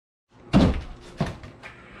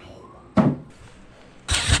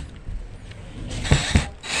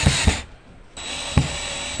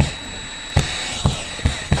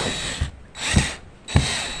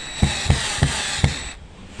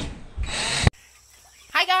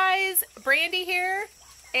guys, Brandy here,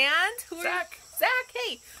 and Zach. Zach,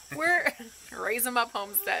 hey, we're Raise 'em Up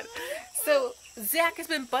Homestead. So Zach has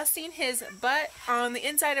been busting his butt on the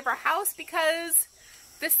inside of our house because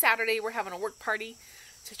this Saturday we're having a work party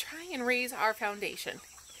to try and raise our foundation.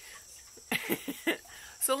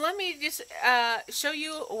 So let me just show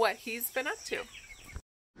you what he's been up to.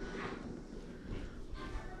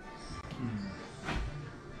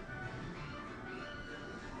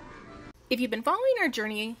 If you've been following our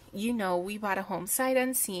journey, you know we bought a home sight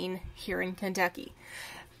unseen here in Kentucky.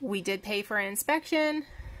 We did pay for an inspection,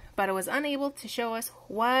 but it was unable to show us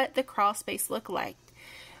what the crawl space looked like.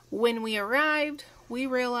 When we arrived, we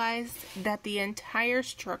realized that the entire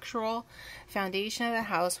structural foundation of the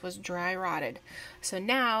house was dry rotted. So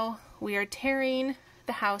now we are tearing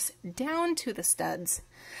the house down to the studs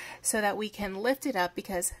so that we can lift it up,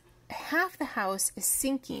 because half the house is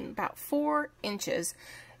sinking about 4 inches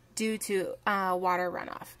due to water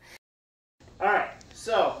runoff. Alright,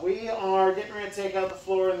 so we are getting ready to take out the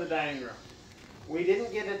floor in the dining room. We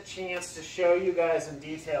didn't get a chance to show you guys in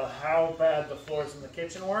detail how bad the floors in the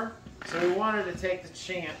kitchen were, so we wanted to take the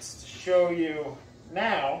chance to show you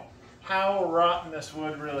now how rotten this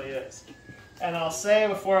wood really is. And I'll say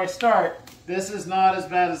before I start, this is not as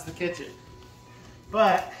bad as the kitchen.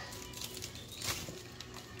 But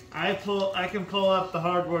I can pull up the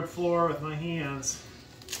hardwood floor with my hands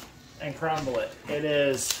and crumble it. It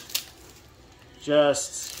is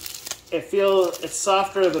just, it's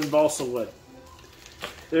softer than balsa wood.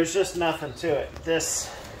 There's just nothing to it.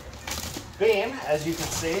 This beam, as you can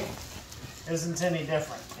see, isn't any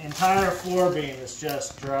different. The entire floor beam is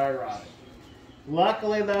just dry rotted.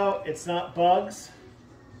 Luckily though, it's not bugs,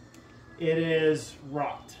 it is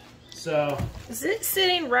rot. So, is it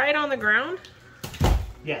sitting right on the ground?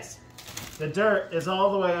 Yes. The dirt is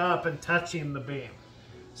all the way up and touching the beam.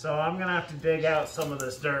 So I'm gonna have to dig out some of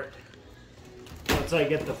this dirt once I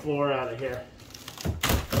get the floor out of here.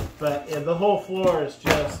 But yeah, the whole floor is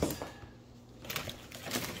just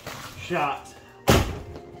shot.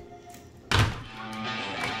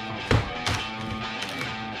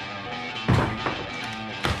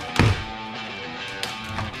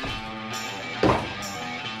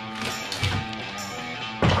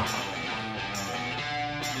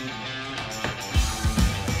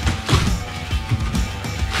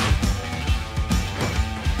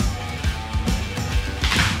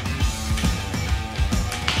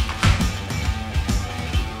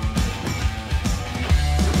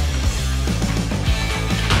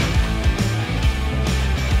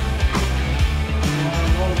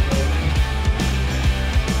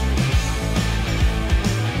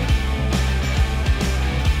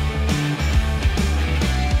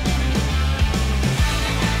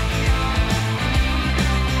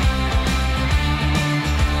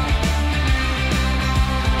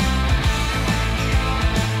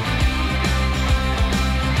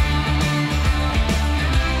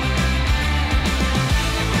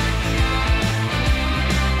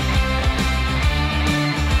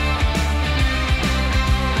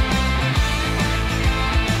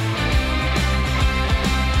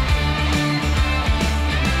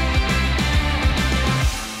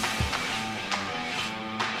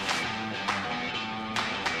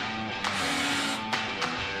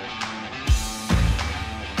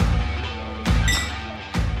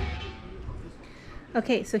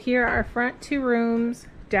 Okay, so here are our front 2 rooms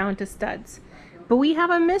down to studs. But we have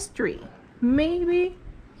a mystery. Maybe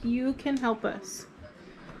you can help us.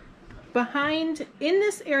 In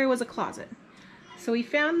this area was a closet. So we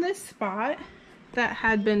found this spot that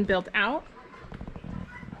had been built out.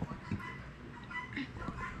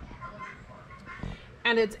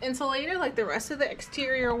 And it's insulated like the rest of the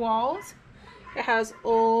exterior walls. It has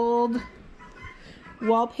old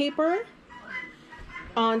wallpaper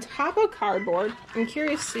on top of cardboard. I'm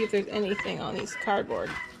curious to see if there's anything on these cardboard.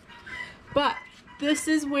 But this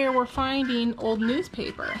is where we're finding old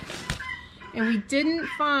newspaper. And we didn't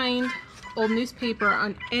find old newspaper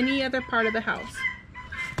on any other part of the house.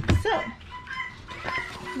 So,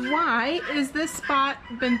 why is this spot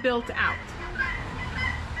been built out?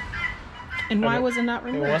 And why was it not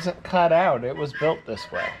removed? It wasn't cut out, it was built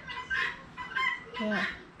this way. Yeah.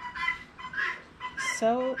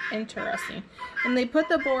 So interesting. And they put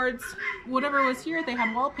the boards, whatever was here, they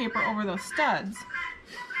had wallpaper over those studs.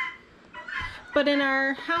 But in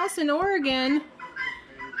our house in Oregon,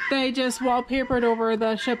 they just wallpapered over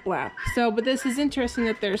the shiplap. So, but this is interesting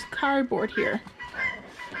that there's cardboard here.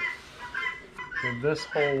 And this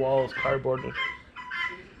whole wall is cardboarded.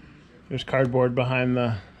 There's cardboard behind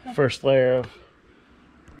the first layer of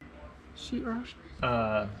sheetrock.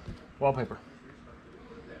 Wallpaper.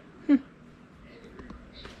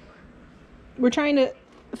 we're trying to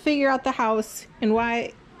figure out the house and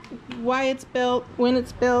why it's built, when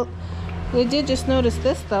it's built. We did just notice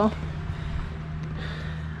this though.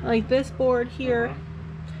 Like this board here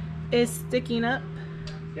is sticking up.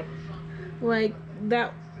 Yep. Like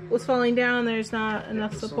that was falling down. There's not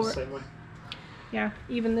enough support. Same way. Yeah,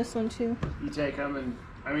 even this one too. You take them and,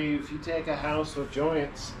 I mean, if you take a house with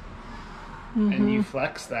joints and you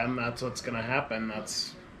flex them, that's what's going to happen.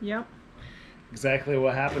 That's exactly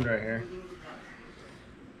what happened right here.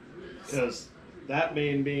 Because that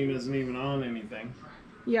main beam isn't even on anything.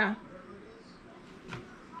 Yeah.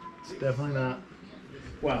 It's definitely not.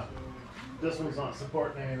 Well, this one's not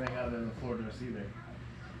supporting anything other than the floor joist either.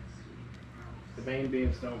 The main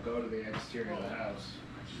beams don't go to the exterior of the house,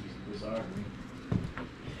 which is bizarre.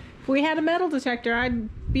 If we had a metal detector,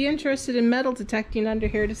 I'd be interested in metal detecting under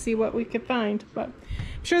here to see what we could find. But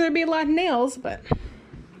I'm sure there'd be a lot of nails, but it'd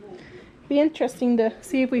be interesting to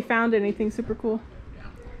see if we found anything super cool.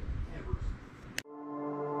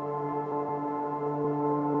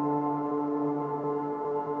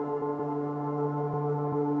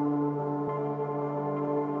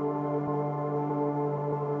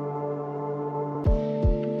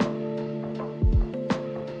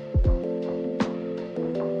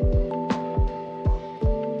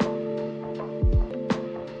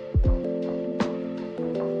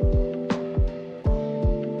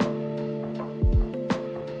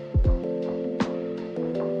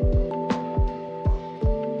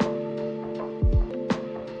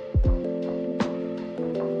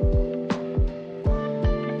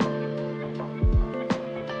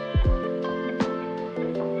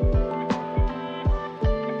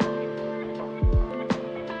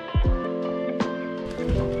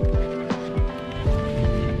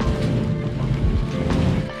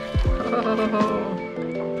 I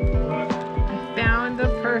found the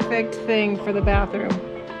perfect thing for the bathroom.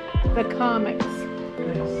 The comics.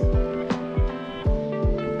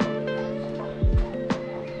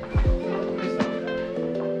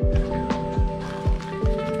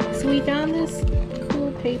 So we found this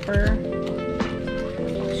cool paper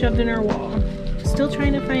shoved in our wall. Still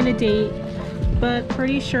trying to find a date, but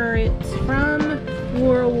pretty sure it's from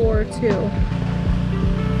World War II.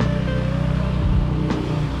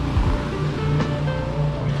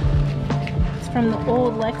 From the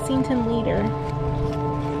old Lexington Leader,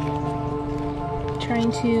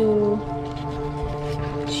 trying to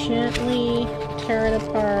gently tear it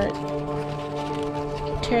apart,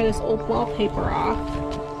 tear this old wallpaper off.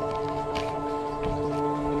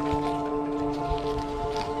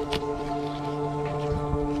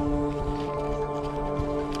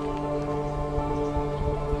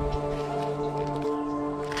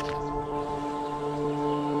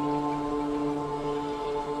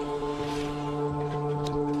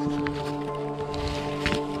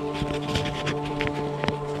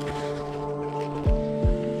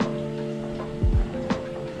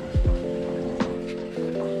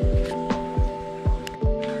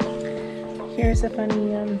 Here's a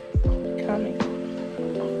funny comic.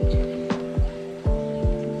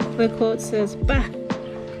 The quote says, "Bah,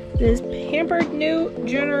 this pampered new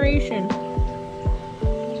generation."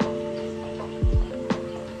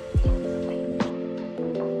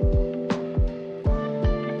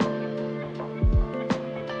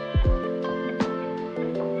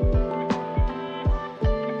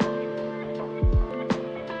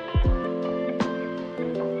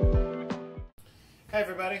 Hey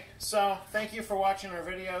everybody, so thank you for watching our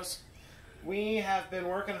videos. We have been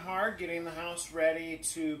working hard getting the house ready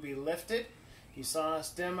to be lifted. You saw us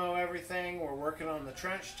demo everything. We're working on the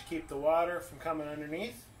trench to keep the water from coming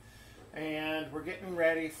underneath. And we're getting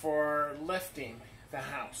ready for lifting the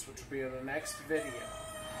house, which will be in the next video.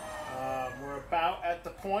 We're about at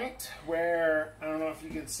the point where, I don't know if you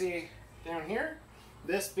can see down here,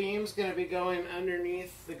 this beam's going to be going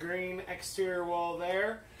underneath the green exterior wall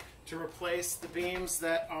there to replace the beams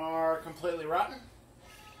that are completely rotten,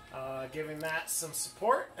 giving that some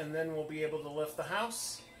support, and then we'll be able to lift the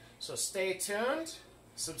house. So stay tuned,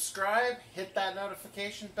 subscribe, hit that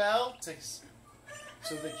notification bell so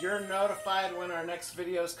that you're notified when our next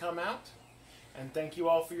videos come out, and thank you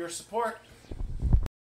all for your support.